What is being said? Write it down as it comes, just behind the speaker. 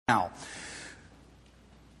now.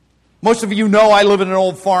 Most of you know I live in an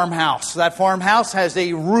old farmhouse. That farmhouse has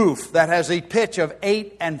a roof that has a pitch of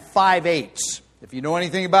 8 5/8. If you know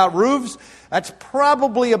anything about roofs, that's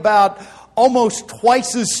probably about almost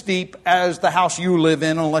twice as steep as the house you live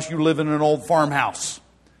in, unless you live in an old farmhouse.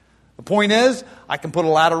 The point is, I can put a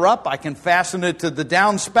ladder up, I can fasten it to the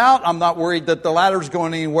downspout, I'm not worried that the ladder's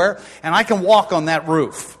going anywhere, and I can walk on that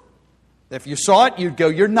roof. If you saw it, you'd go,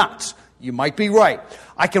 "You're nuts." You might be right.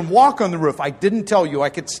 I can walk on the roof. I didn't tell you I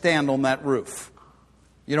could stand on that roof.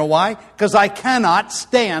 You know why? Because I cannot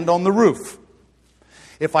stand on the roof.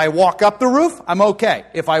 If I walk up the roof, I'm okay.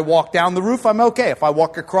 If I walk down the roof, I'm okay. If I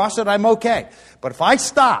walk across it, I'm okay. But if I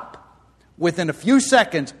stop, within a few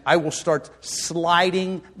seconds, I will start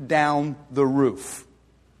sliding down the roof.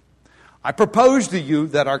 I propose to you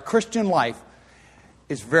that our Christian life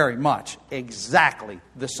is very much exactly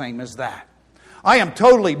the same as that. I am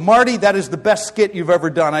totally, Marty, that is the best skit you've ever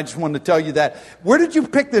done. I just wanted to tell you that. Where did you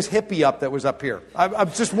pick this hippie up that was up here?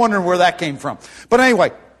 I'm just wondering where that came from. But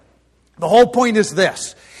anyway, the whole point is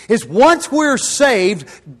this, is once we're saved,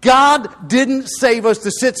 God didn't save us to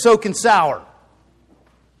sit, soak, and sour.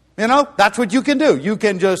 You know, that's what you can do. You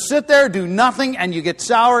can just sit there, do nothing, and you get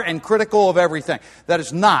sour and critical of everything. That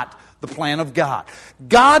is not the plan of God.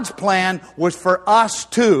 God's plan was for us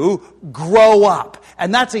to grow up.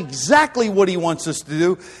 And that's exactly what He wants us to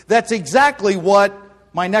do. That's exactly what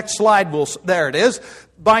my next slide will, there it is.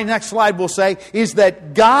 My next slide will say is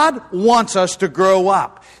that God wants us to grow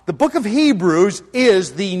up. The book of Hebrews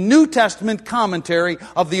is the New Testament commentary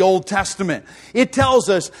of the Old Testament. It tells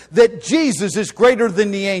us that Jesus is greater than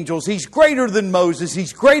the angels. He's greater than Moses.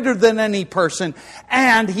 He's greater than any person.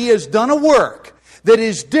 And He has done a work that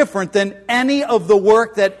is different than any of the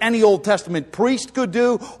work that any Old Testament priest could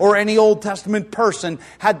do or any Old Testament person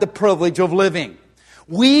had the privilege of living.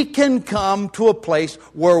 We can come to a place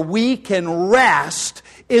where we can rest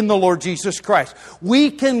in the Lord Jesus Christ.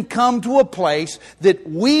 We can come to a place that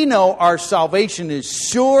we know our salvation is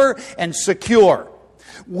sure and secure.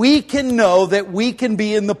 We can know that we can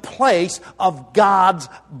be in the place of God's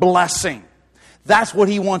blessing. That's what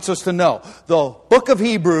He wants us to know. The book of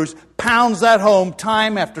Hebrews pounds that home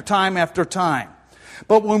time after time after time.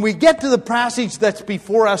 But when we get to the passage that's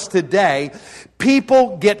before us today,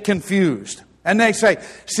 people get confused. And they say,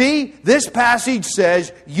 see, this passage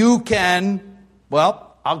says you can, well,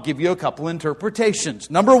 I'll give you a couple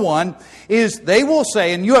interpretations. Number one is they will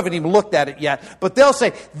say, and you haven't even looked at it yet, but they'll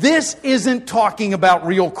say, this isn't talking about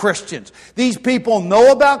real Christians. These people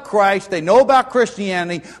know about Christ, they know about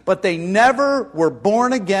Christianity, but they never were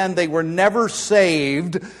born again, they were never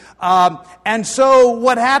saved. And so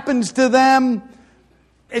what happens to them?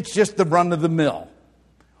 It's just the run of the mill.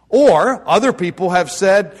 Or other people have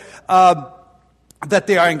said, that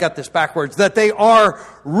they are, and got this backwards, that they are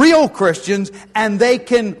real Christians and they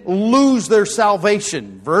can lose their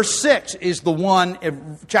salvation. Verse 6 is the one,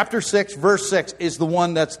 chapter 6, verse 6 is the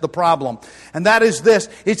one that's the problem. And that is this,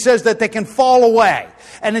 it says that they can fall away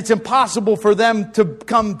and it's impossible for them to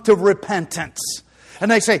come to repentance. And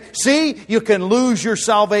they say, see, you can lose your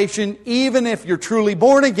salvation even if you're truly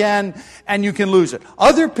born again, and you can lose it.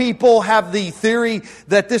 Other people have the theory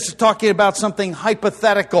that this is talking about something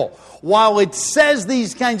hypothetical. While it says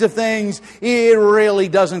these kinds of things, it really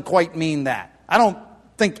doesn't quite mean that. I don't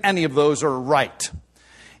think any of those are right.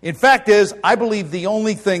 In fact is, I believe the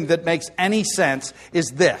only thing that makes any sense is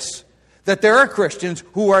this, that there are Christians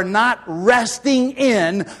who are not resting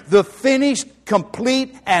in the finished,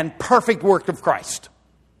 complete, and perfect work of Christ.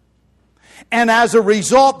 And as a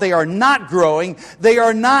result, they are not growing. They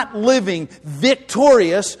are not living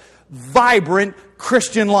victorious, vibrant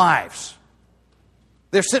Christian lives.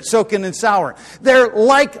 They're sit, soaking, and souring. They're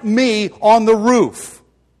like me on the roof.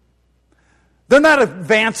 They're not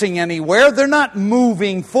advancing anywhere. They're not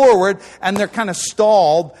moving forward. And they're kind of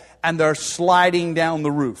stalled. And they're sliding down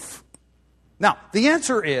the roof. Now, the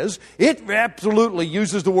answer is, it absolutely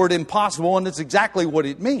uses the word impossible, and it's exactly what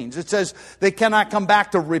it means. It says they cannot come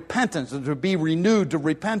back to repentance, or to be renewed to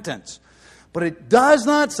repentance. But it does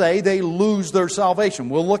not say they lose their salvation.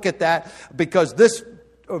 We'll look at that because this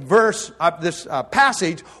verse, this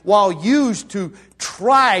passage, while used to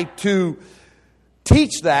try to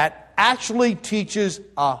teach that, actually teaches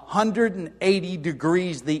 180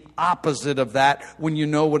 degrees the opposite of that when you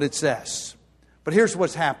know what it says. But here's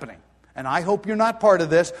what's happening. And I hope you're not part of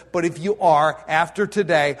this, but if you are, after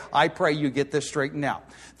today, I pray you get this straightened out.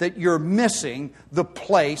 That you're missing the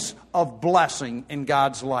place of blessing in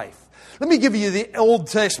God's life. Let me give you the Old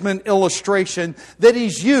Testament illustration that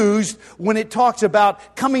is used when it talks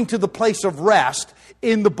about coming to the place of rest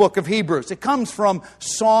in the book of Hebrews. It comes from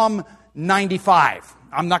Psalm 95.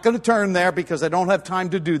 I'm not going to turn there because I don't have time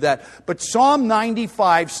to do that. But Psalm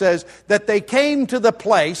 95 says that they came to the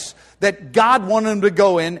place that God wanted them to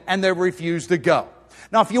go in, and they refused to go.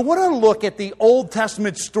 Now, if you want to look at the Old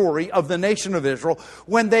Testament story of the nation of Israel,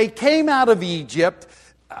 when they came out of Egypt,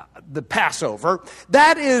 the Passover,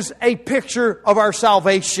 that is a picture of our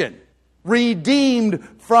salvation, redeemed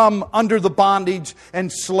from under the bondage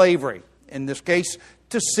and slavery. In this case,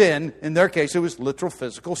 to sin. In their case, it was literal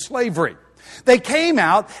physical slavery. They came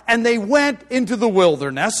out and they went into the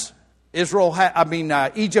wilderness.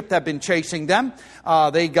 Egypt had been chasing them.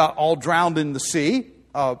 They got all drowned in the sea.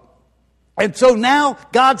 And so now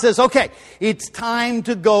God says, okay, it's time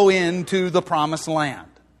to go into the promised land.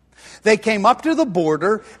 They came up to the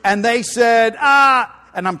border and they said,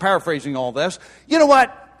 and I'm paraphrasing all this, you know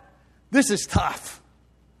what? This is tough.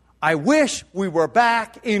 I wish we were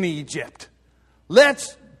back in Egypt.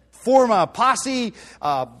 Let's form a posse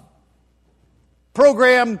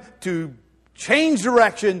program to change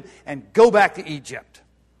direction and go back to Egypt.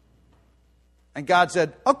 And God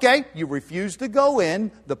said, okay, you refuse to go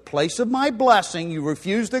in, the place of my blessing, you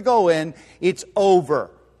refuse to go in, it's over.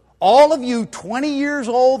 All of you 20 years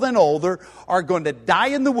old and older are going to die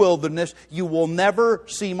in the wilderness. You will never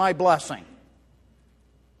see my blessing.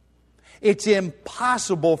 It's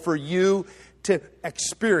impossible for you to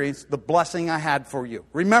experience the blessing I had for you.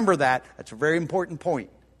 Remember that. That's a very important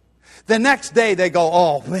point. The next day they go,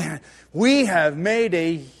 oh man, we have made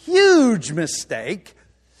a huge mistake.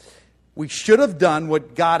 We should have done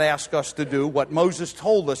what God asked us to do, what Moses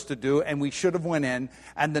told us to do, and we should have went in.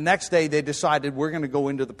 And the next day they decided we're going to go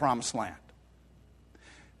into the promised land.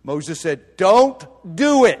 Moses said, don't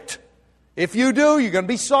do it. If you do, you're going to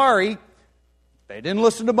be sorry. They didn't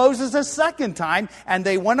listen to Moses a second time, and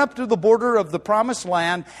they went up to the border of the promised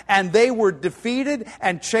land, and they were defeated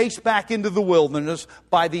and chased back into the wilderness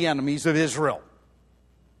by the enemies of Israel.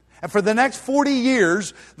 And for the next 40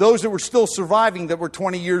 years, those that were still surviving, that were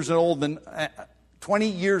 20 years old and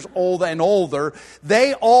older,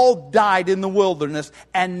 they all died in the wilderness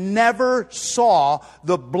and never saw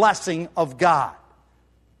the blessing of God.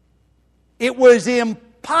 It was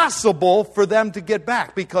impossible for them to get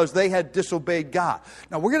back because they had disobeyed God.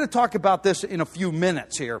 Now, we're going to talk about this in a few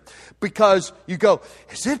minutes here, because you go,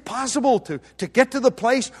 is it possible to get to the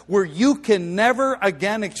place where you can never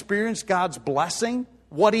again experience God's blessing?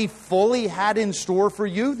 What He fully had in store for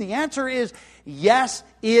you? The answer is yes,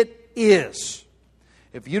 it is.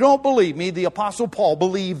 If you don't believe me, the Apostle Paul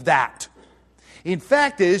believed that. In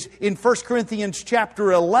fact, in 1 Corinthians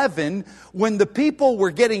chapter 11, when the people were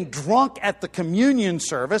getting drunk at the communion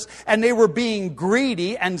service and they were being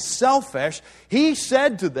greedy and selfish, he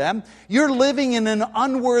said to them, you're living in an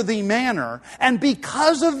unworthy manner, and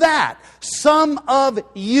because of that, some of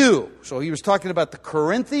you, so he was talking about the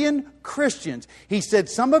Corinthian Christians, he said,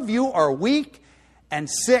 some of you are weak and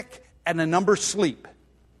sick and a number sleep.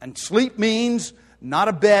 And sleep means not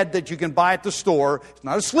a bed that you can buy at the store. It's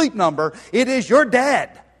not a sleep number. It is you're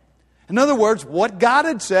dead. In other words, what God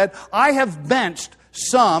had said, I have benched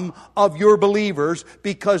some of your believers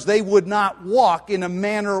because they would not walk in a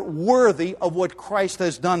manner worthy of what Christ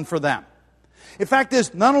has done for them. In fact,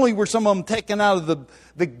 not only were some of them taken out of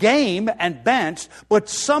the game and benched, but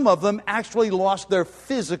some of them actually lost their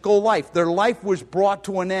physical life. Their life was brought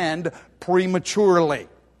to an end prematurely.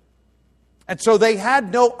 And so they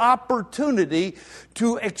had no opportunity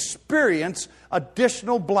to experience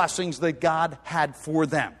additional blessings that God had for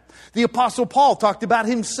them. The Apostle Paul talked about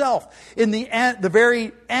himself in the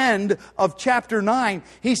very end of chapter 9.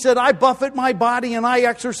 He said, I buffet my body and I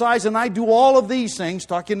exercise and I do all of these things,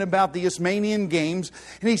 talking about the Isthmian Games.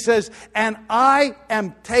 And he says, and I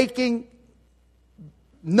am taking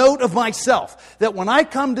note of myself, that when I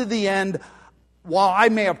come to the end, while I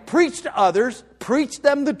may have preached to others, preached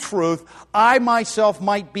them the truth, I myself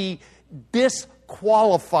might be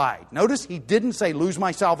disqualified. Notice he didn't say lose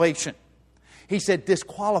my salvation. He said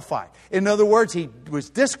disqualified. In other words, he was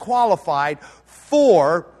disqualified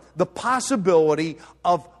for the possibility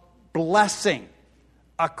of blessing,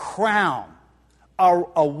 a crown, a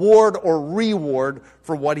award or reward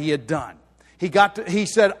for what he had done. He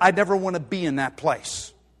said, I never want to be in that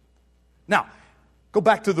place. Now, go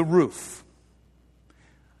back to the roof.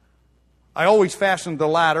 I always fastened the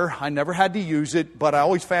ladder. I never had to use it, but I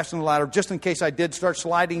always fastened the ladder just in case I did start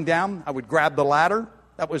sliding down. I would grab the ladder.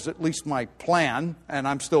 That was at least my plan, and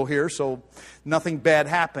I'm still here, so nothing bad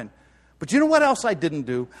happened. But you know what else I didn't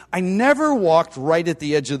do? I never walked right at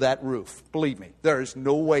the edge of that roof. Believe me, there is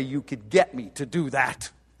no way you could get me to do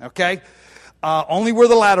that, okay? Only where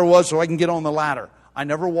the ladder was so I can get on the ladder. I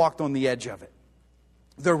never walked on the edge of it.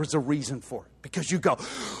 There was a reason for it. Because you go,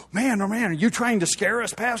 man, oh man, are you trying to scare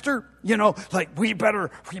us, Pastor? You know, like we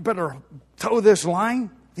better toe this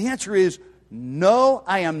line. The answer is no,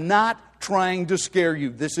 I am not trying to scare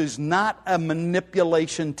you. This is not a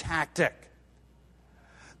manipulation tactic.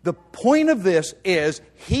 The point of this is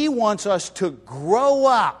he wants us to grow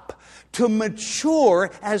up, to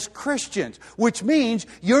mature as Christians, which means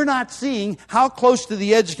you're not seeing how close to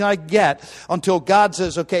the edge can I get until God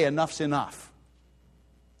says, okay, enough's enough.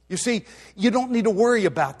 You see, you don't need to worry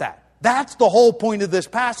about that. That's the whole point of this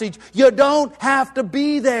passage. You don't have to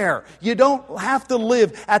be there. You don't have to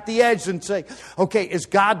live at the edge and say, okay, is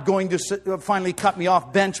God going to finally cut me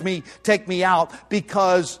off, bench me, take me out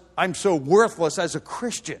because I'm so worthless as a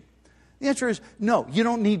Christian? The answer is no, you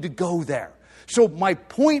don't need to go there. So my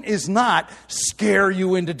point is not scare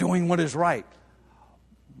you into doing what is right.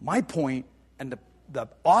 My point, and the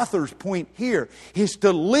author's point here, is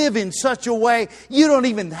to live in such a way you don't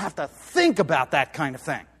even have to think about that kind of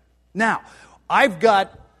thing. Now, I've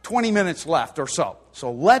got 20 minutes left or so.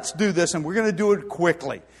 So let's do this, and we're going to do it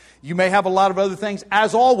quickly. You may have a lot of other things.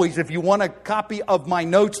 As always, if you want a copy of my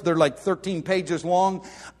notes, they're like 13 pages long.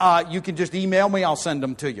 You can just email me. I'll send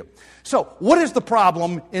them to you. So what is the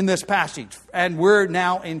problem in this passage? And we're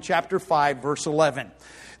now in chapter 5, verse 11.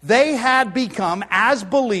 They had become, as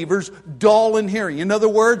believers, dull in hearing. In other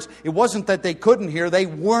words, it wasn't that they couldn't hear. They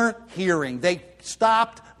weren't hearing. They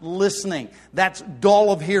stopped listening. That's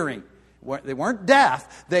dull of hearing. They weren't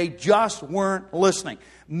deaf. They just weren't listening.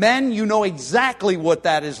 Men, you know exactly what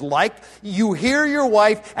that is like. You hear your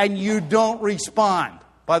wife and you don't respond.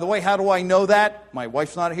 By the way, how do I know that? My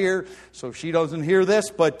wife's not here, so she doesn't hear this.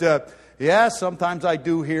 But yeah, sometimes I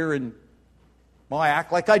do hear and I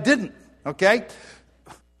act like I didn't. Okay?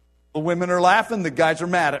 The women are laughing. The guys are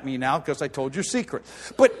mad at me now because I told you a secret.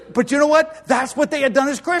 But you know what? That's what they had done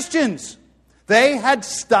as Christians. They had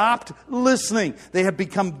stopped listening. They had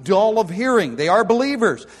become dull of hearing. They are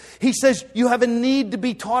believers. He says, you have a need to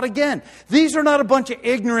be taught again. These are not a bunch of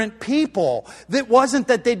ignorant people. It wasn't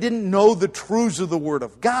that they didn't know the truths of the Word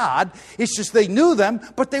of God. It's just they knew them,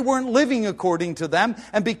 but they weren't living according to them.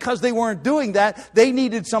 And because they weren't doing that, they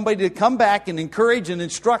needed somebody to come back and encourage and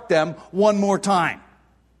instruct them one more time.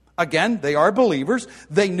 Again, they are believers.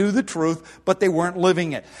 They knew the truth, but they weren't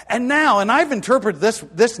living it. And now, and I've interpreted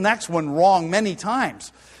this next one wrong many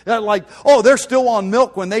times. Like, oh, they're still on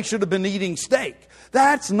milk when they should have been eating steak.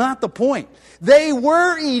 That's not the point. They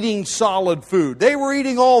were eating solid food. They were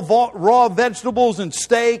eating all raw vegetables and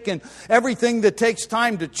steak and everything that takes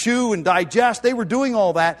time to chew and digest. They were doing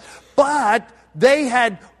all that. But they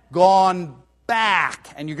had gone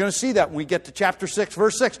back. And you're going to see that when we get to chapter 6,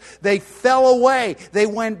 verse 6. They fell away. They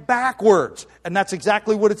went backwards. And that's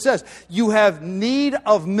exactly what it says. You have need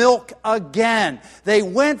of milk again. They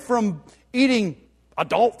went from eating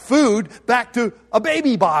adult food back to a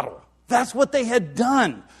baby bottle. That's what they had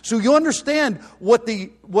done. So you understand what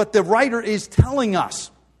the writer is telling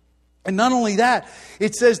us. And not only that,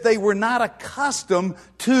 it says they were not accustomed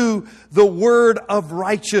to the word of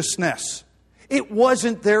righteousness. It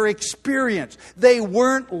wasn't their experience. They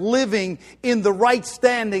weren't living in the right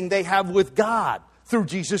standing they have with God through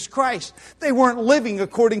Jesus Christ. They weren't living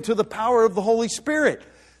according to the power of the Holy Spirit.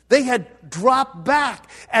 They had dropped back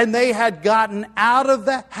and they had gotten out of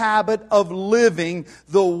the habit of living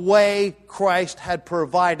the way Christ had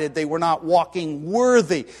provided. They were not walking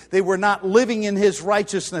worthy. They were not living in His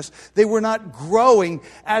righteousness. They were not growing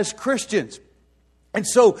as Christians. And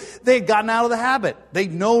so they had gotten out of the habit. They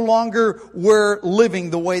no longer were living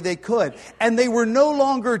the way they could. And they were no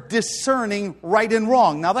longer discerning right and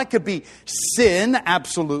wrong. Now that could be sin,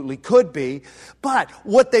 absolutely could be. But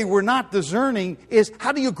what they were not discerning is,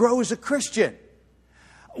 how do you grow as a Christian?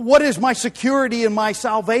 What is my security in my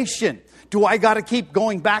salvation? Do I got to keep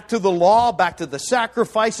going back to the law, back to the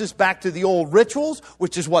sacrifices, back to the old rituals,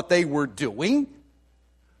 which is what they were doing?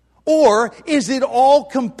 Or is it all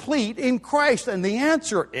complete in Christ? And the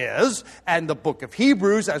answer is, and the book of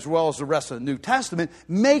Hebrews, as well as the rest of the New Testament,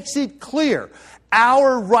 makes it clear.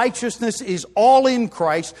 Our righteousness is all in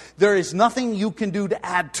Christ. There is nothing you can do to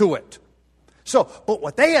add to it. So, but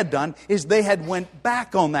what they had done is they had went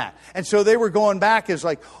back on that. And so they were going back as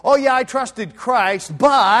like, oh yeah, I trusted Christ,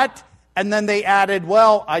 but... And then they added,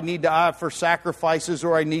 well, I need to offer sacrifices,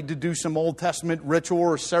 or I need to do some Old Testament ritual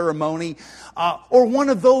or ceremony, or one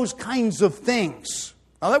of those kinds of things.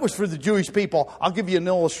 Now, that was for the Jewish people. I'll give you an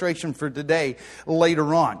illustration for today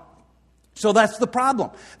later on. So that's the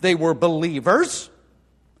problem. They were believers.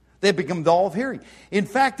 They had become dull of hearing. In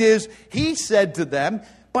fact, he said to them,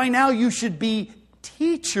 by now you should be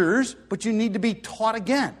teachers, but you need to be taught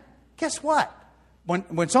again. Guess what?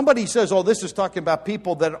 When somebody says, oh, this is talking about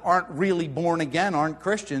people that aren't really born again, aren't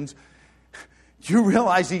Christians, do you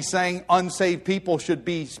realize he's saying unsaved people should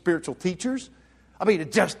be spiritual teachers? I mean,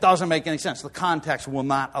 it just doesn't make any sense. The context will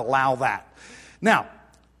not allow that. Now,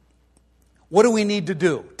 what do we need to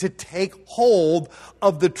do to take hold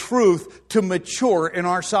of the truth to mature in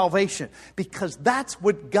our salvation? Because that's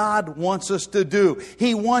what God wants us to do.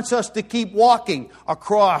 He wants us to keep walking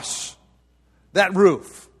across that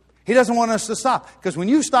roof. He doesn't want us to stop. Because when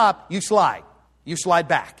you stop, you slide. You slide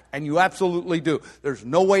back. And you absolutely do. There's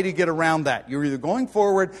no way to get around that. You're either going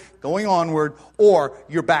forward, going onward, or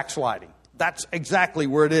you're backsliding. That's exactly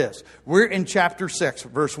where it is. We're in chapter 6,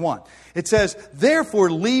 verse 1. It says, therefore,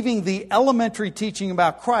 leaving the elementary teaching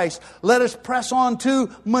about Christ, let us press on to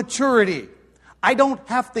maturity. I don't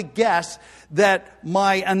have to guess that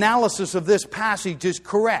my analysis of this passage is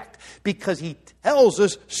correct, because he tells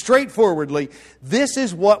us straightforwardly, this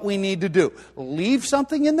is what we need to do. Leave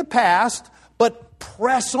something in the past, but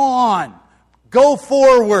press on. Go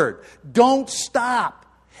forward. Don't stop.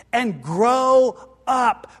 And grow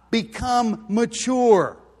up. Become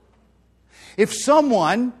mature. If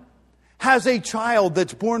someone has a child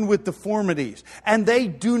that's born with deformities and they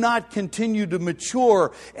do not continue to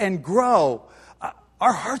mature and grow,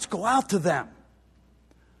 our hearts go out to them.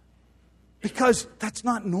 Because that's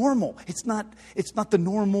not normal. It's not the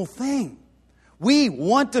normal thing. We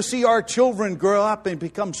want to see our children grow up and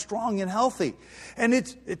become strong and healthy. And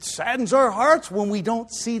it saddens our hearts when we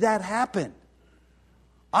don't see that happen.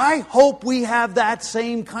 I hope we have that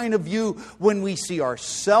same kind of view when we see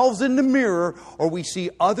ourselves in the mirror, or we see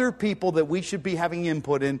other people that we should be having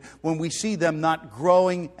input in, when we see them not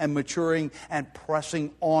growing and maturing and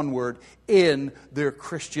pressing onward in their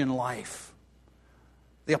Christian life.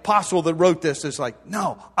 The apostle that wrote this is like,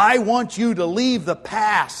 no, I want you to leave the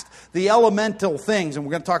past, the elemental things, and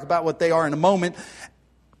we're going to talk about what they are in a moment,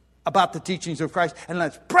 about the teachings of Christ, and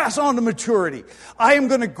let's press on to maturity. I am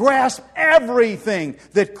going to grasp everything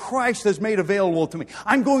that Christ has made available to me.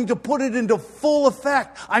 I'm going to put it into full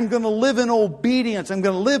effect. I'm going to live in obedience. I'm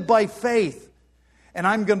going to live by faith. And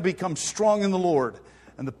I'm going to become strong in the Lord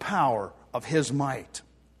and the power of His might.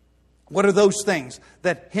 What are those things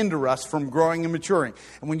that hinder us from growing and maturing?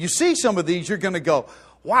 And when you see some of these, you're going to go,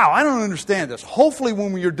 wow, I don't understand this. Hopefully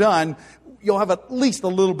when you're done, you'll have at least a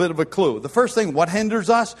little bit of a clue. The first thing, what hinders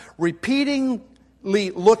us? Repeatedly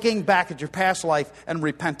looking back at your past life and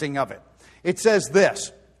repenting of it. It says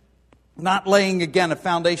this, not laying again a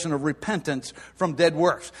foundation of repentance from dead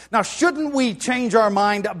works. Now, shouldn't we change our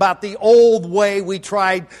mind about the old way we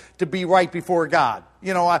tried to be right before God?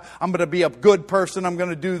 You know, I'm going to be a good person, I'm going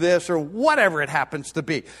to do this, or whatever it happens to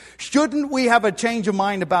be. Shouldn't we have a change of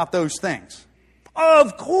mind about those things?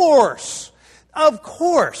 Of course. Of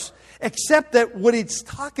course. Except that what it's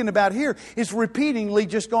talking about here is repeatedly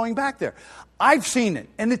just going back there. I've seen it,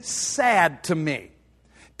 and it's sad to me.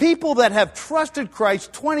 People that have trusted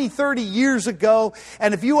Christ 20, 30 years ago,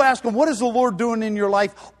 and if you ask them, what is the Lord doing in your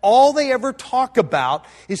life? All they ever talk about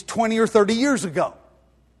is 20 or 30 years ago.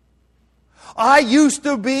 I used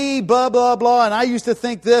to be blah, blah, blah, and I used to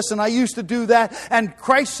think this, and I used to do that, and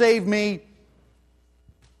Christ saved me,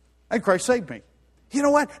 and Christ saved me. You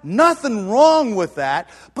know what? Nothing wrong with that,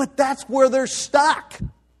 but that's where they're stuck.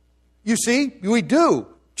 You see, we do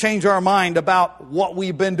change our mind about what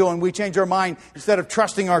we've been doing. We change our mind, instead of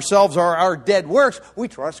trusting ourselves or our dead works, we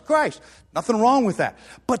trust Christ. Nothing wrong with that.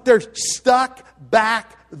 But they're stuck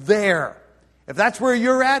back there. If that's where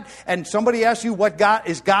you're at, and somebody asks you what God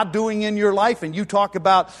is God doing in your life, and you talk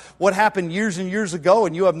about what happened years and years ago,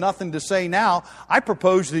 and you have nothing to say now, I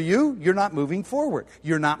propose to you, you're not moving forward.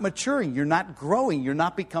 You're not maturing. You're not growing. You're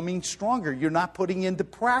not becoming stronger. You're not putting into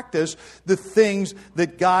practice the things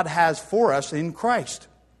that God has for us in Christ.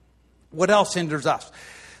 What else hinders us?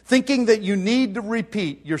 Thinking that you need to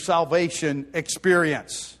repeat your salvation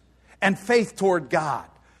experience and faith toward God.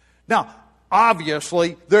 Now,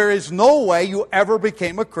 obviously, there is no way you ever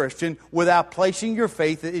became a Christian without placing your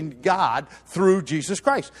faith in God through Jesus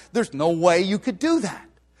Christ. There's no way you could do that.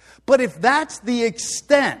 But if that's the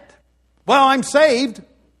extent, well, I'm saved.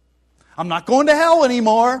 I'm not going to hell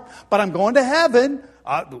anymore, but I'm going to heaven.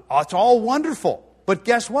 It's all wonderful. But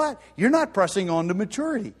guess what? You're not pressing on to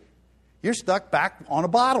maturity. You're stuck back on a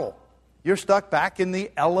bottle. You're stuck back in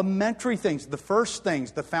the elementary things, the first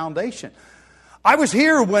things, the foundation. I was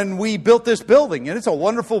here when we built this building, and it's a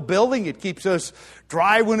wonderful building. It keeps us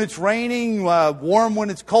dry when it's raining, warm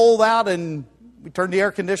when it's cold out, and we turn the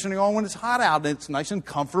air conditioning on when it's hot out, and it's nice and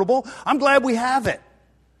comfortable. I'm glad we have it.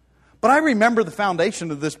 But I remember the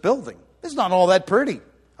foundation of this building. It's not all that pretty.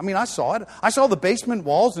 I mean, I saw it. I saw the basement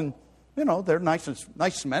walls, and You know, they're nice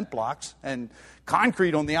cement blocks and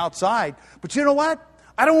concrete on the outside. But you know what?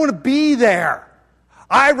 I don't want to be there.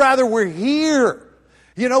 I'd rather we're here,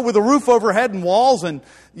 you know, with a roof overhead and walls and,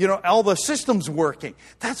 you know, all the systems working.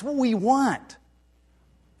 That's what we want.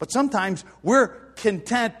 But sometimes we're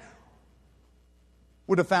content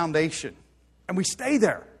with a foundation, and we stay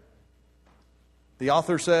there. The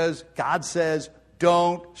author says, God says,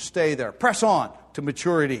 don't stay there. Press on to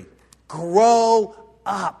maturity. Grow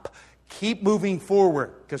up. Keep moving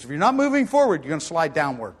forward. Because if you're not moving forward, you're going to slide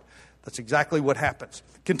downward. That's exactly what happens.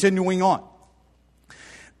 Continuing on.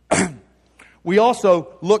 We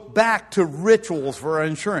also look back to rituals for our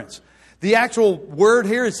insurance. The actual word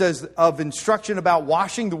here, it says of instruction about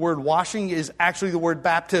washing. The word washing is actually the word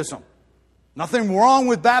baptism. Nothing wrong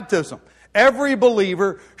with baptism. Every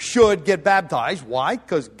believer should get baptized. Why?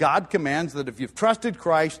 Because God commands that if you've trusted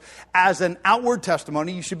Christ as an outward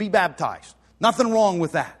testimony, you should be baptized. Nothing wrong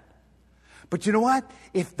with that. But you know what?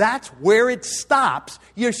 If that's where it stops,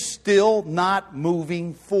 you're still not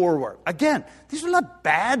moving forward. Again, these are not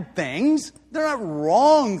bad things. They're not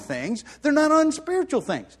wrong things. They're not unspiritual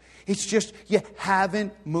things. It's just you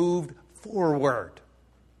haven't moved forward.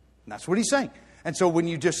 And that's what he's saying. And so when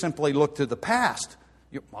you just simply look to the past,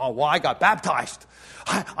 I got baptized.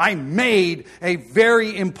 I made a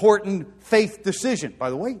very important faith decision. By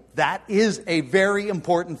the way, that is a very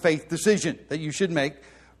important faith decision that you should make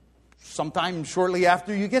sometime shortly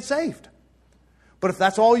after you get saved. But if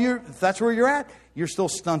that's where you're at, you're still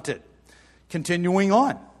stunted. Continuing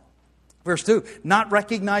on. Verse 2, not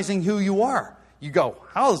recognizing who you are. You go,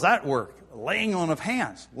 how does that work? Laying on of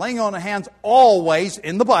hands. Laying on of hands always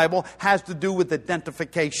in the Bible has to do with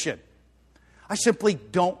identification. I simply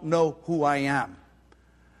don't know who I am.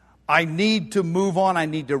 I need to move on. I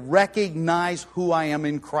need to recognize who I am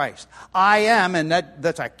in Christ. I am, and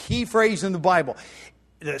that's a key phrase in the Bible,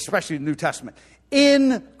 especially the New Testament,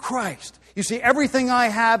 in Christ. You see, everything I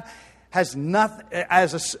have has nothing,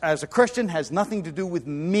 as a Christian, has nothing to do with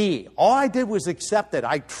me. All I did was accept it.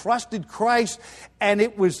 I trusted Christ, and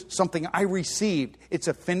it was something I received. It's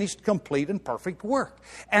a finished, complete, and perfect work.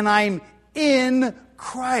 And I'm in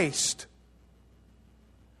Christ.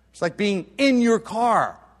 It's like being in your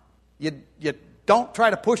car. You don't try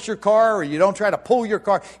to push your car, or you don't try to pull your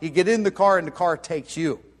car. You get in the car, and the car takes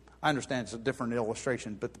you. I understand it's a different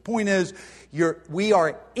illustration, but the point is, we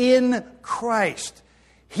are in Christ.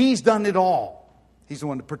 He's done it all. He's the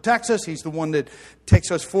one that protects us. He's the one that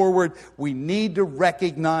takes us forward. We need to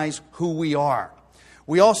recognize who we are.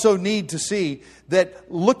 We also need to see that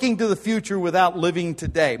looking to the future without living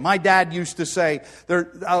today. My dad used to say,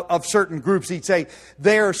 of certain groups, he'd say,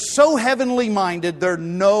 they're so heavenly minded, they're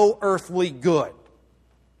no earthly good.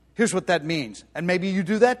 Here's what that means. And maybe you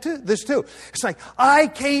do that too. This too. It's like, I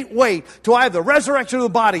can't wait till I have the resurrection of the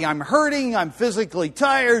body. I'm hurting. I'm physically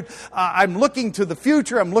tired. I'm looking to the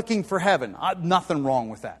future. I'm looking for heaven. Nothing wrong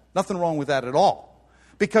with that. Nothing wrong with that at all.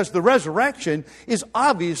 Because the resurrection is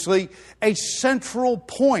obviously a central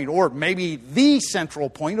point, or maybe the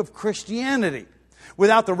central point of Christianity.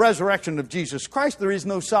 Without the resurrection of Jesus Christ, there is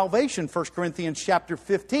no salvation. 1 Corinthians chapter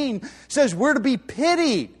 15 says we're to be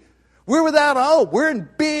pitied. We're without hope. We're in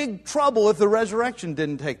big trouble if the resurrection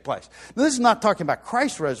didn't take place. Now, this is not talking about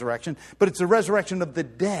Christ's resurrection, but it's the resurrection of the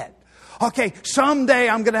dead. Okay, someday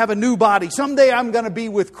I'm going to have a new body. Someday I'm going to be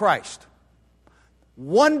with Christ.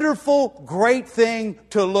 Wonderful, great thing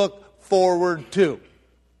to look forward to.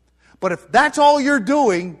 But if that's all you're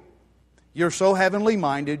doing, you're so heavenly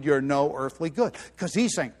minded, you're no earthly good. Because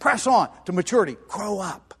he's saying, press on to maturity. Grow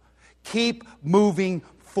up. Keep moving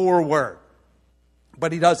forward.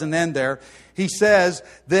 But he doesn't end there. He says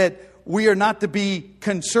that we are not to be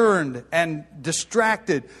concerned and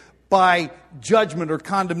distracted by judgment or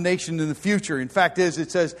condemnation in the future. In fact, it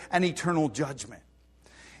says an eternal judgment.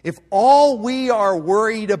 If all we are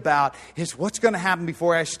worried about is what's going to happen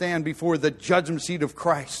before I stand before the judgment seat of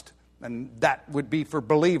Christ, and that would be for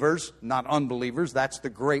believers, not unbelievers. That's the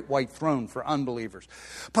great white throne for unbelievers.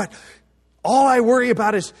 But all I worry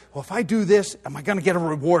about is, well, if I do this, am I going to get a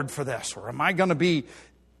reward for this? Or am I going to be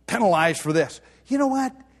penalized for this? You know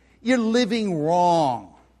what? You're living wrong.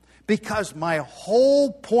 Because my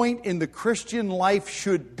whole point in the Christian life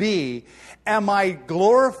should be, am I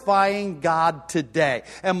glorifying God today?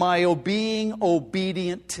 Am I being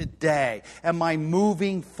obedient today? Am I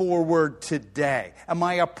moving forward today? Am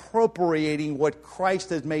I appropriating what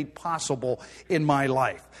Christ has made possible in my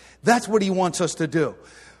life? That's what he wants us to do.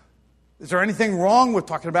 Is there anything wrong with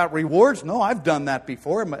talking about rewards? No, I've done that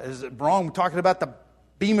before. Is it wrong with talking about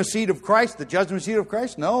Bema seat of Christ, the judgment seat of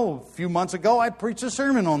Christ? No, a few months ago I preached a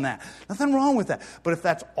sermon on that. Nothing wrong with that. But if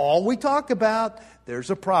that's all we talk about,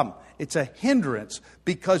 there's a problem. It's a hindrance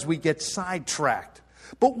because we get sidetracked.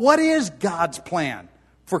 But what is God's plan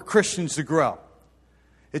for Christians to grow?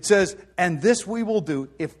 It says, and this we will do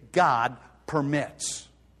if God permits.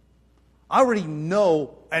 I already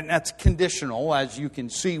know, and that's conditional, as you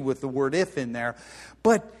can see with the word if in there,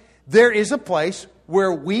 but there is a place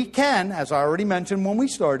where we can, as I already mentioned when we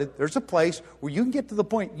started, there's a place where you can get to the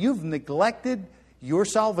point you've neglected your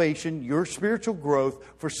salvation, your spiritual growth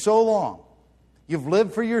for so long. You've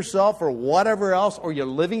lived for yourself or whatever else, or you're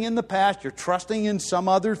living in the past, you're trusting in some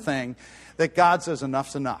other thing, that God says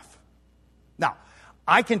enough's enough. Now,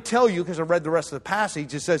 I can tell you, because I read the rest of the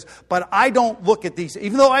passage, it says, but I don't look at these.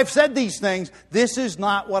 Even though I've said these things, this is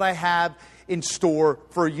not what I have in store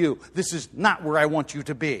for you. This is not where I want you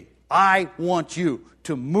to be. I want you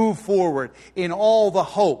to move forward in all the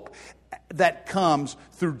hope that comes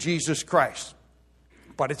through Jesus Christ.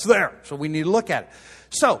 But it's there, so we need to look at it.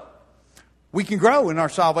 So, we can grow in our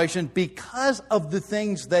salvation because of the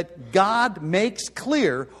things that God makes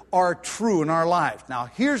clear are true in our lives. Now,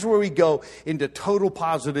 here's where we go into total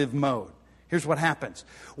positive mode. Here's what happens.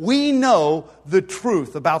 We know the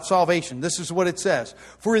truth about salvation. This is what it says.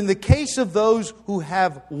 For in the case of those who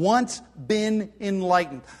have once been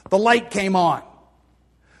enlightened, the light came on.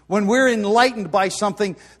 When we're enlightened by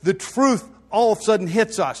something, the truth all of a sudden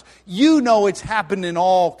hits us. You know it's happened in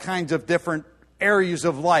all kinds of different areas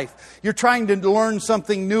of life. You're trying to learn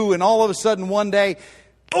something new, and all of a sudden one day,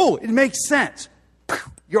 oh, it makes sense.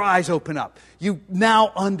 Your eyes open up. You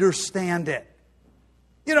now understand it.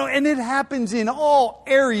 You know, and it happens in all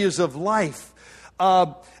areas of life.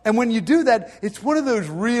 And when you do that, it's one of those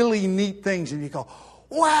really neat things. And you go,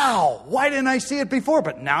 wow, why didn't I see it before?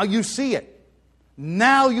 But now you see it.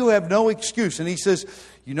 Now you have no excuse. And he says,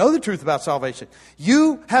 you know the truth about salvation.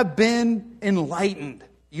 You have been enlightened.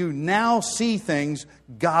 You now see things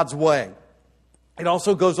God's way. It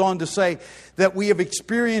also goes on to say that we have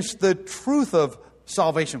experienced the truth of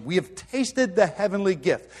salvation. We have tasted the heavenly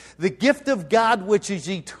gift. The gift of God, which is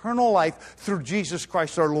eternal life through Jesus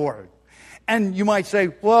Christ our Lord. And you might say,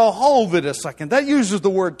 well, hold it a second. That uses the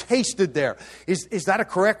word tasted there. Is that a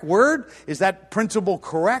correct word? Is that principle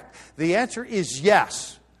correct? The answer is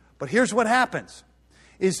yes. But here's what happens.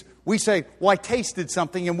 Is we say, well, I tasted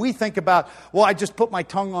something, and we think about, well, I just put my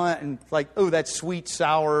tongue on it and like, oh, that's sweet,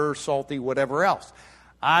 sour, salty, whatever else.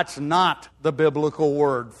 That's not the biblical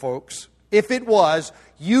word, folks. If it was,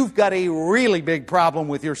 you've got a really big problem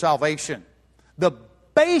with your salvation. The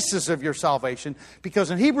basis of your salvation,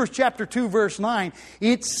 because in Hebrews chapter 2, verse 9,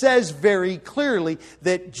 it says very clearly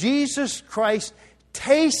that Jesus Christ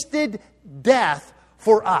tasted death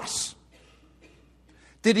for us.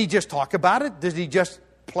 Did he just talk about it? Did he just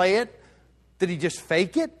play it? Did he just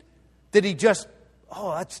fake it? Did he just,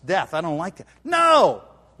 oh, that's death, I don't like that. No!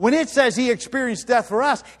 When it says he experienced death for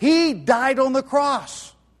us, he died on the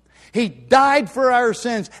cross. He died for our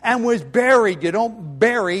sins and was buried. You don't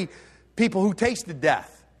bury people who tasted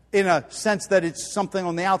death in a sense that it's something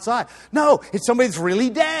on the outside. No, it's somebody that's really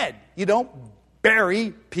dead. You don't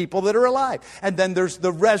bury people that are alive. And then there's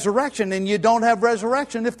the resurrection, and you don't have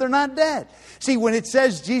resurrection if they're not dead. See, when it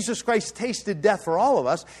says Jesus Christ tasted death for all of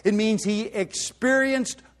us, it means he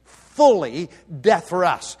experienced fully death for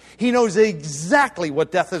us. He knows exactly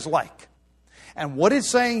what death is like. And what it's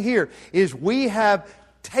saying here is we have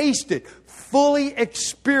tasted, fully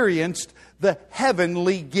experienced the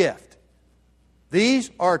heavenly gift.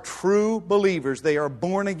 These are true believers. They are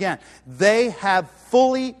born again. They have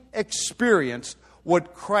fully experienced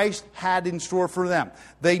what Christ had in store for them.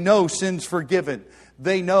 They know sins forgiven.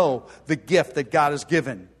 They know the gift that God has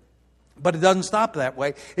given. But it doesn't stop that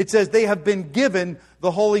way. It says they have been given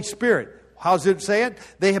the Holy Spirit. How does it say it?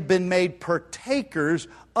 They have been made partakers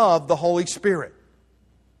of the Holy Spirit.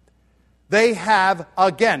 They have,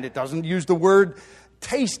 again, it doesn't use the word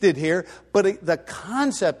tasted here, but the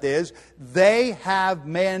concept is they have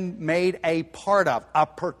been made a part of, a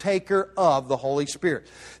partaker of the Holy Spirit.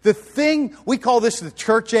 The thing, we call this the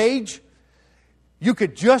church age. You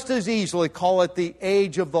could just as easily call it the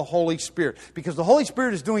age of the Holy Spirit, because the Holy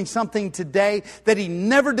Spirit is doing something today that he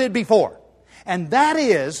never did before. And that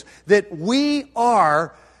is that we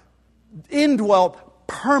are indwelt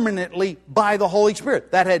permanently by the Holy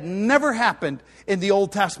Spirit. That had never happened in the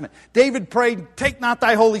Old Testament. David prayed, "Take not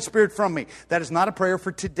thy Holy Spirit from me." That is not a prayer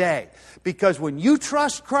for today. Because when you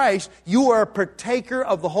trust Christ, you are a partaker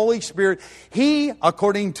of the Holy Spirit. He,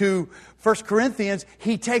 according to 1 Corinthians,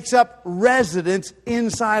 he takes up residence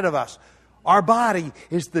inside of us. Our body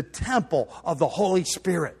is the temple of the Holy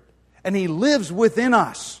Spirit. and He lives within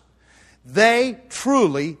us. They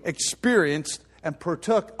truly experienced and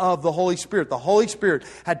partook of the Holy Spirit. The Holy Spirit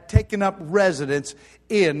had taken up residence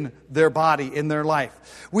in their body, in their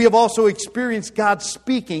life. We have also experienced God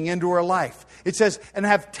speaking into our life. It says, and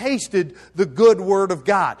have tasted the good word of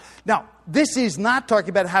God. Now, this is not talking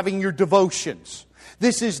about having your devotions.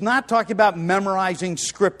 This is not talking about memorizing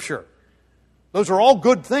Scripture. Those are all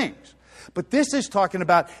good things. But this is talking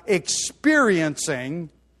about experiencing,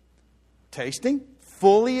 tasting,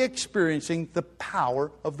 fully experiencing the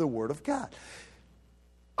power of the Word of God.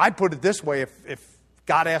 I'd put it this way, if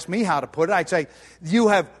God asked me how to put it, I'd say, you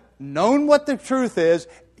have known what the truth is,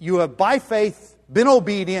 you have by faith been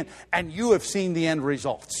obedient, and you have seen the end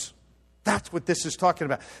results. That's what this is talking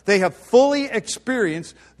about. They have fully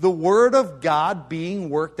experienced the Word of God being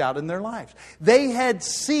worked out in their lives. They had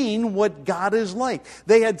seen what God is like.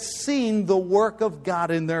 They had seen the work of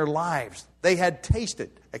God in their lives. They had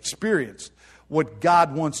tasted, experienced what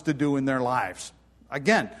God wants to do in their lives.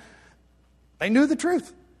 Again, they knew the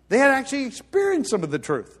truth. They had actually experienced some of the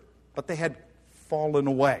truth, but they had fallen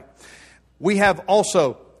away. We have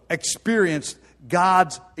also experienced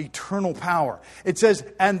God's eternal power. It says,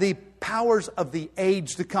 and the powers of the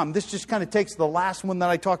age to come. This just kind of takes the last one that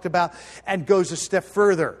I talked about and goes a step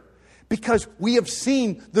further. Because we have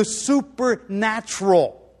seen the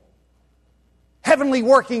supernatural, heavenly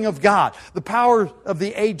working of God, the power of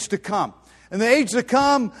the age to come. In the age to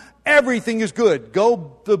come, everything is good.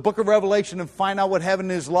 Go to the book of Revelation and find out what heaven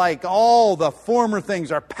is like. All the former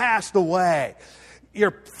things are passed away.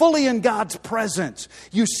 You're fully in God's presence.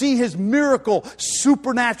 You see His miracle,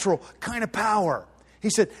 supernatural kind of power. He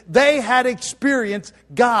said they had experienced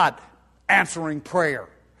God answering prayer,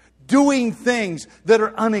 doing things that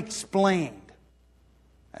are unexplained.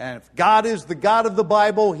 And if God is the God of the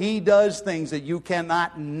Bible, He does things that you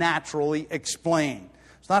cannot naturally explain.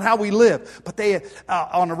 It's not how we live, but they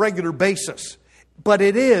on a regular basis. But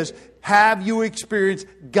it is, have you experienced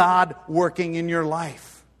God working in your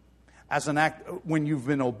life? As an act, when you've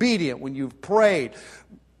been obedient, when you've prayed.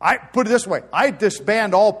 I put it this way, I'd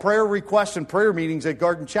disband all prayer requests and prayer meetings at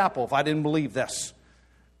Garden Chapel if I didn't believe this.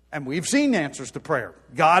 And we've seen answers to prayer.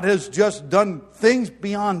 God has just done things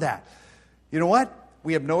beyond that. You know what?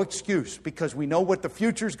 We have no excuse because we know what the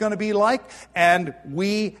future is going to be like, and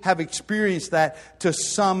we have experienced that to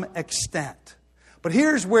some extent. But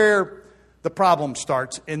here's where the problem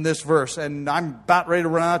starts in this verse, and I'm about ready to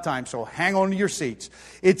run out of time, so hang on to your seats.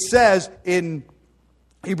 It says in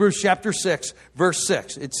Hebrews chapter 6, verse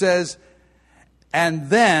 6, it says, and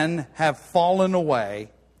then have fallen away.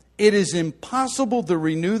 It is impossible to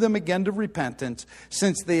renew them again to repentance,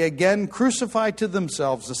 since they again crucified to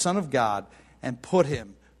themselves the Son of God and put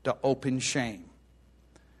Him to open shame.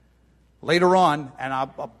 Later on, and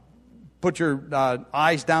I'll put your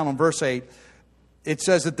eyes down on verse 8, it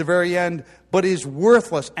says at the very end, but is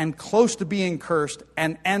worthless and close to being cursed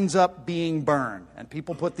and ends up being burned. And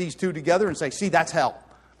people put these two together and say, see, that's hell.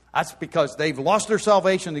 That's because they've lost their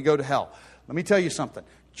salvation to go to hell. Let me tell you something.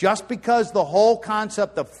 Just because the whole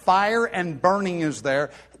concept of fire and burning is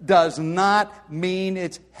there does not mean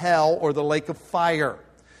it's hell or the lake of fire.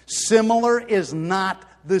 Similar is not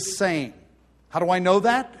the same. How do I know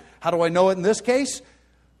that? How do I know it in this case?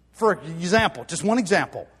 For example, just one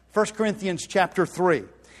example, 1 Corinthians chapter 3.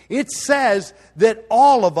 It says that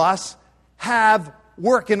all of us have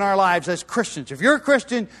work in our lives as Christians. If you're a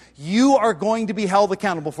Christian, you are going to be held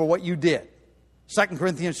accountable for what you did. 2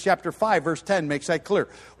 Corinthians chapter 5, verse 10 makes that clear.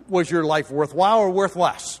 Was your life worthwhile or worth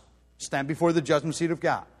less? Stand before the judgment seat of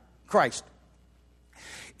God, Christ.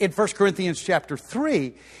 In 1 Corinthians chapter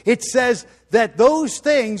 3, it says that those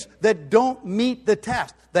things that don't meet the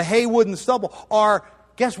test, the hay, wood, and stubble, are,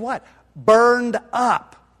 guess what? Burned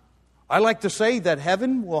up. I like to say that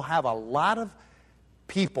heaven will have a lot of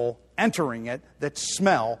people entering it that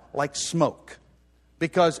smell like smoke.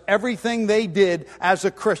 Because everything they did as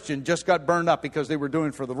a Christian just got burned up because they were doing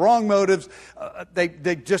it for the wrong motives. They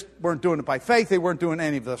just weren't doing it by faith. They weren't doing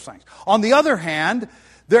any of those things. On the other hand,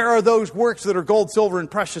 there are those works that are gold, silver, and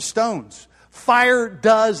precious stones. Fire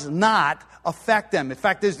does not affect them. In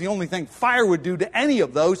fact, the only thing fire would do to any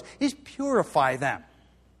of those is purify them.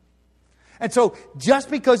 And so just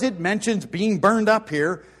because it mentions being burned up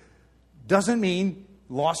here doesn't mean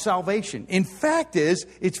lost salvation. In fact,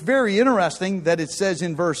 it's very interesting that it says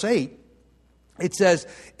in verse 8, it says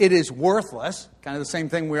it is worthless, kind of the same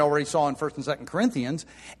thing we already saw in 1 and 2 Corinthians,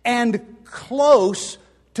 and close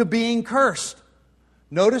to being cursed.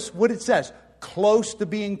 Notice what it says, close to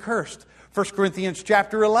being cursed. 1 Corinthians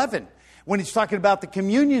chapter 11, when he's talking about the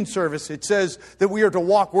communion service, it says that we are to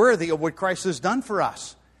walk worthy of what Christ has done for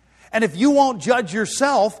us. And if you won't judge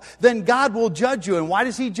yourself, then God will judge you. And why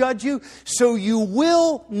does He judge you? So you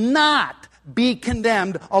will not be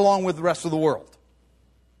condemned along with the rest of the world.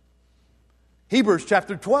 Hebrews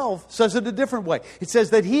chapter 12 says it a different way. It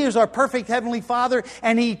says that He is our perfect Heavenly Father,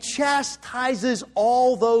 and He chastises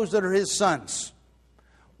all those that are His sons.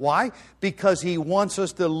 Why? Because He wants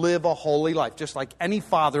us to live a holy life, just like any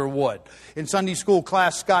father would. In Sunday school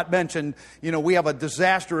class, Scott mentioned, we have a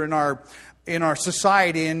disaster in our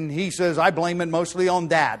society, and he says, I blame it mostly on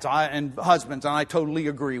dads and husbands, and I totally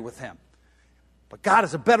agree with him. But God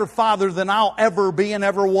is a better father than I'll ever be and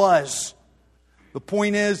ever was. The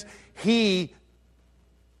point is, He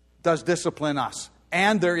does discipline us.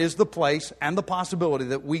 And there is the place and the possibility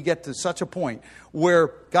that we get to such a point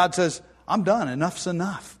where God says, I'm done, enough's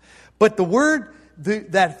enough. But the word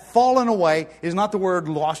that fallen away is not the word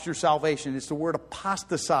lost your salvation. It's the word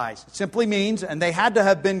apostatize. It simply means, and they had to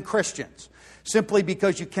have been Christians, simply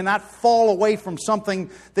because you cannot fall away from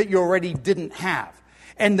something that you already didn't have.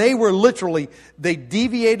 And they were literally, they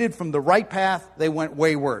deviated from the right path, they went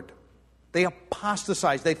wayward. They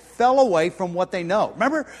apostatized. They fell away from what they know.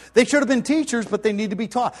 Remember, they should have been teachers, but they need to be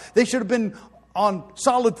taught. They should have been on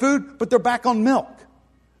solid food, but they're back on milk.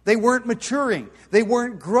 They weren't maturing. They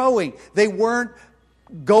weren't growing. They weren't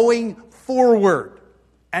going forward.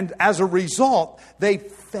 And as a result, they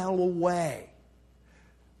fell away.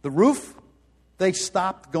 The roof, they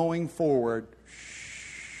stopped going forward.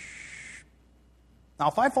 Now,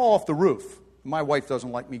 if I fall off the roof, my wife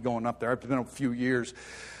doesn't like me going up there. It's been a few years.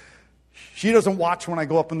 She doesn't watch when I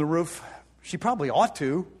go up on the roof. She probably ought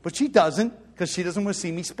to, but she doesn't because she doesn't want to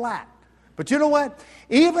see me splat. But you know what?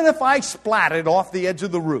 Even if I splatted off the edge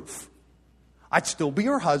of the roof, I'd still be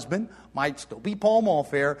her husband, might still be Paul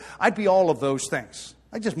Malfair, I'd be all of those things.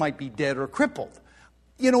 I just might be dead or crippled.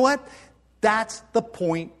 You know what? That's the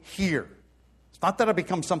point here. It's not that I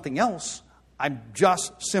become something else. I'm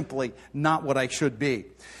just simply not what I should be.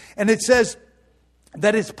 And it says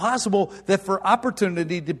that it's possible that for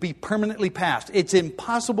opportunity to be permanently past, it's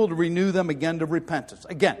impossible to renew them again to repentance.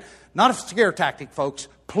 Again, not a scare tactic, folks.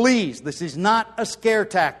 Please, this is not a scare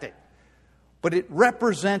tactic. But it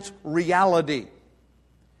represents reality.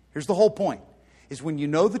 Here's the whole point, is when you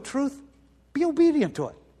know the truth, be obedient to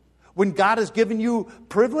it. When God has given you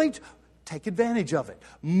privilege, take advantage of it.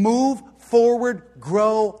 Move forward,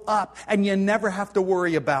 grow up, and you never have to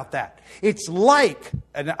worry about that. It's like,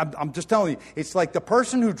 and I'm just telling you, it's like the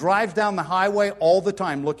person who drives down the highway all the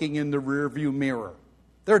time looking in the rearview mirror.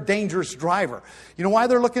 They're a dangerous driver. You know why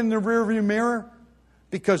they're looking in the rearview mirror?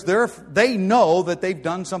 Because they know that they've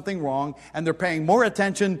done something wrong, and they're paying more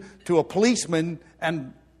attention to a policeman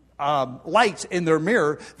and lights in their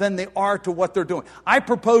mirror than they are to what they're doing. I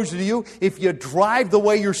propose to you, if you drive the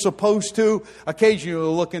way you're supposed to, occasionally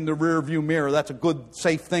look in the rear view mirror. That's a good,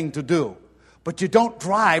 safe thing to do. But you don't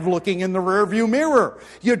drive looking in the rear view mirror.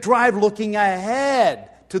 You drive looking ahead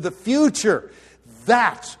to the future.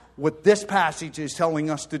 That's what this passage is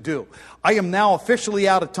telling us to do. I am now officially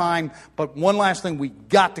out of time, but one last thing we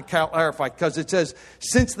got to clarify, because it says,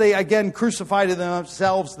 since they again crucified to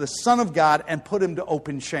themselves the Son of God and put Him to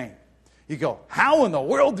open shame. You go, how in the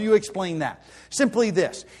world do you explain that? Simply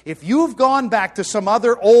this: if you've gone back to some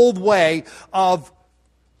other old way of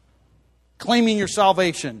claiming your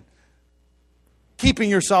salvation,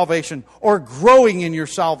 keeping your salvation, or growing in your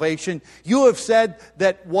salvation, you have said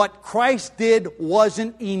that what Christ did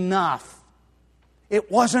wasn't enough.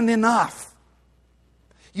 It wasn't enough.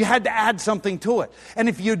 You had to add something to it. And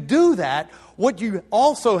if you do that, what you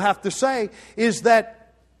also have to say is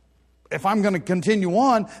that if I'm going to continue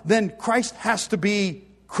on, then Christ has to be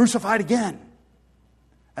crucified again.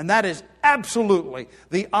 And that is absolutely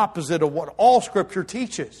the opposite of what all Scripture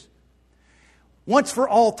teaches. Once for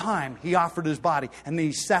all time, He offered His body, and then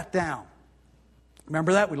He sat down.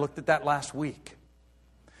 Remember that? We looked at that last week.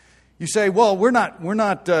 You say, well, we're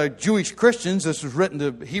not Jewish Christians. This was written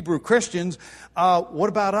to Hebrew Christians. What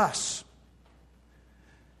about us?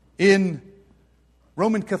 In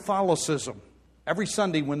Roman Catholicism, every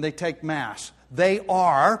Sunday when they take Mass, they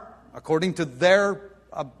are, according to their,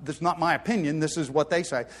 this is not my opinion, this is what they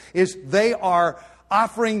say, is they are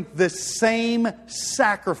offering the same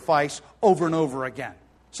sacrifice over and over again.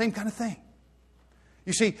 Same kind of thing.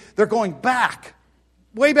 You see, they're going back,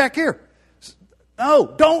 way back here.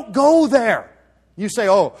 No, don't go there. You say,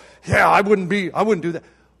 oh, yeah, I wouldn't do that.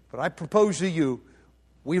 But I propose to you,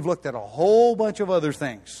 we've looked at a whole bunch of other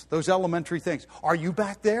things, those elementary things. Are you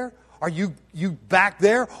back there? Are you back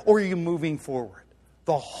there, or are you moving forward?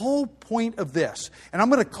 The whole point of this, and I'm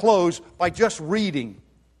going to close by just reading,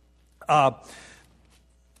 and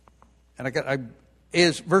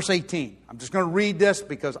is verse 18. I'm just going to read this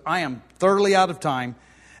because I am thoroughly out of time.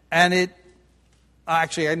 And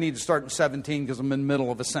actually, I need to start in 17 because I'm in the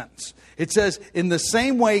middle of a sentence. It says, in the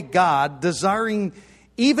same way God, desiring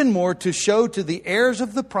even more to show to the heirs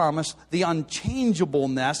of the promise the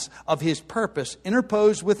unchangeableness of His purpose,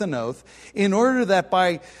 interposed with an oath, in order that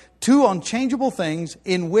by two unchangeable things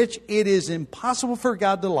in which it is impossible for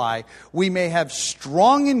God to lie, we may have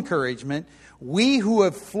strong encouragement, we who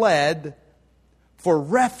have fled for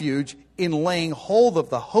refuge in laying hold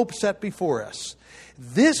of the hope set before us.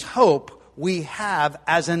 This hope we have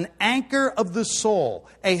as an anchor of the soul,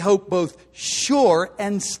 a hope both sure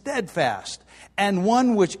and steadfast, and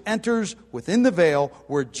one which enters within the veil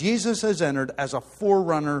where Jesus has entered as a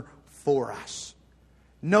forerunner for us.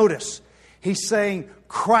 Notice, he's saying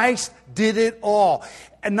Christ did it all.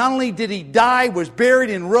 And not only did He die, was buried,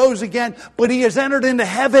 and rose again, but He has entered into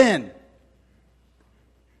heaven.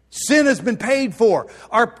 Sin has been paid for.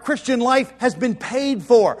 Our Christian life has been paid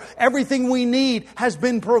for. Everything we need has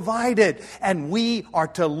been provided. And we are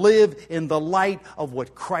to live in the light of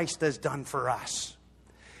what Christ has done for us.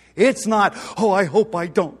 It's not, I hope I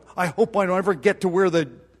don't. I hope I don't ever get to where the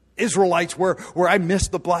Israelites were, where I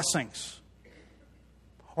missed the blessings.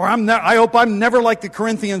 Or I hope I'm never like the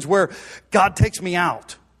Corinthians where God takes me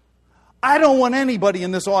out. I don't want anybody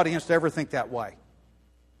in this audience to ever think that way.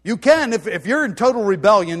 You can, if you're in total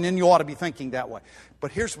rebellion, then you ought to be thinking that way.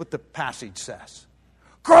 But here's what the passage says.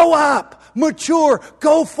 Grow up, mature,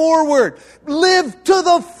 go forward, live to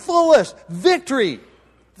the fullest, victory,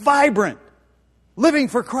 vibrant, living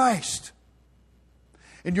for Christ.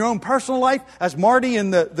 In your own personal life, as Marty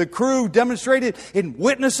and the crew demonstrated in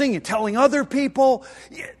witnessing and telling other people,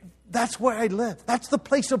 that's where I live. That's the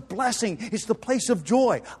place of blessing. It's the place of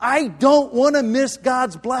joy. I don't want to miss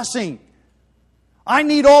God's blessing. I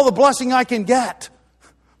need all the blessing I can get.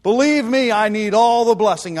 Believe me, I need all the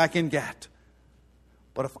blessing I can get.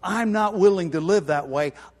 But if I'm not willing to live that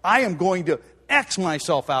way, I am going to X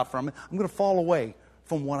myself out from it. I'm going to fall away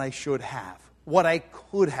from what I should have, what I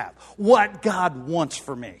could have, what God wants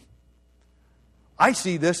for me. I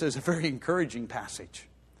see this as a very encouraging passage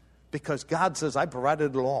because God says, I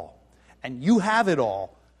provided it all. And you have it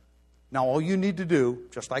all. Now, all you need to do,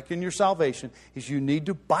 just like in your salvation, is you need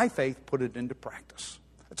to, by faith, put it into practice.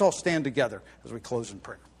 Let's all stand together as we close in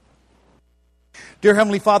prayer. Dear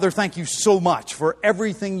Heavenly Father, thank you so much for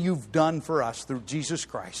everything you've done for us through Jesus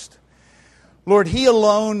Christ. Lord, He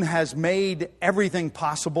alone has made everything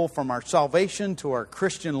possible, from our salvation to our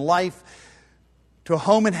Christian life to a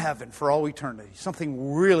home in heaven for all eternity.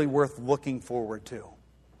 Something really worth looking forward to.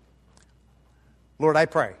 Lord, I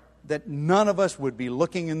pray that none of us would be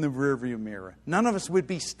looking in the rearview mirror. None of us would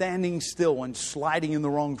be standing still and sliding in the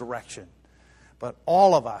wrong direction. But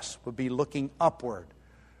all of us would be looking upward,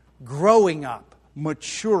 growing up,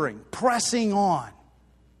 maturing, pressing on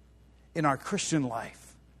in our Christian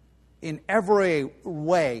life. In every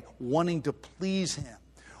way, wanting to please Him.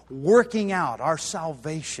 Working out our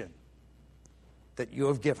salvation that you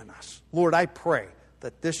have given us. Lord, I pray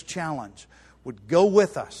that this challenge would go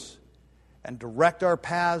with us and direct our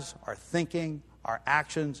paths, our thinking, our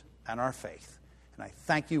actions, and our faith. And I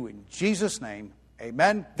thank you in Jesus' name.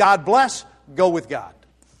 Amen. God bless. Go with God.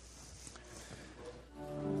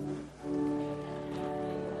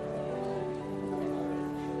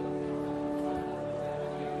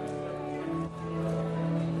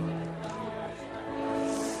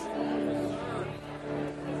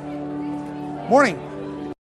 Morning.